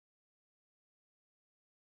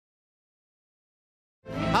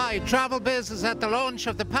Hi, TravelBiz is at the launch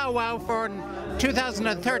of the powwow for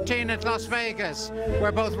 2013 at Las Vegas.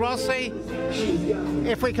 We're both Rossi.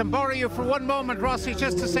 If we can borrow you for one moment, Rossi,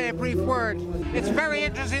 just to say a brief word. It's very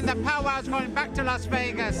interesting that powwow's going back to Las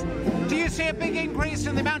Vegas. Do you see a big increase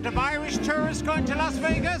in the amount of Irish tourists going to Las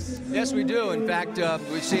Vegas? Yes, we do. In fact,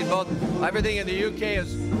 we've seen both everything in the UK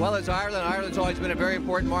as well as Ireland. Ireland's always been a very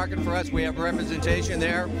important market for us. We have representation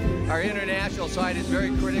there. Our international side is very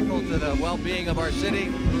critical to the well-being of our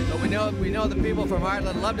city. But we know the people from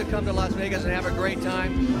Ireland love to come to Las Vegas and have a great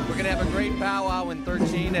time. We're going to have a great powwow in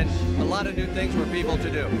 2013 and a lot of new things for people to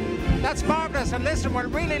do. That's marvelous. And listen, we're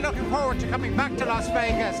really looking forward to coming back to Las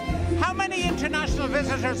Vegas. How many international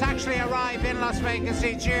visitors actually arrive in Las Vegas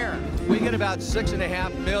each year? We get about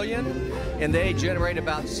 6.5 million, and they generate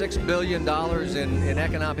about $6 billion in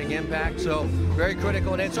economic impact. So very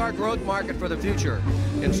critical, and it's our growth market for the future.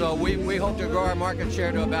 And so we hope to grow our market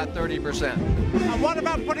share to about 30%. And what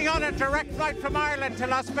about putting on a direct flight from Ireland to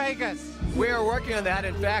Las Vegas? We are working on that.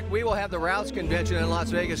 In fact, we will have the Routes Convention in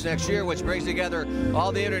Las Vegas next year, which brings together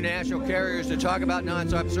all the international carriers to talk about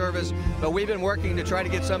non-stop service. But we've been working to try to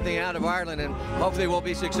get something out of Ireland, and hopefully we'll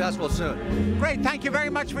be successful soon. Great. Thank you very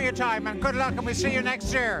much for your time, and good luck, and we'll see you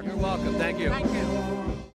next year. You're welcome. Thank you. Thank you.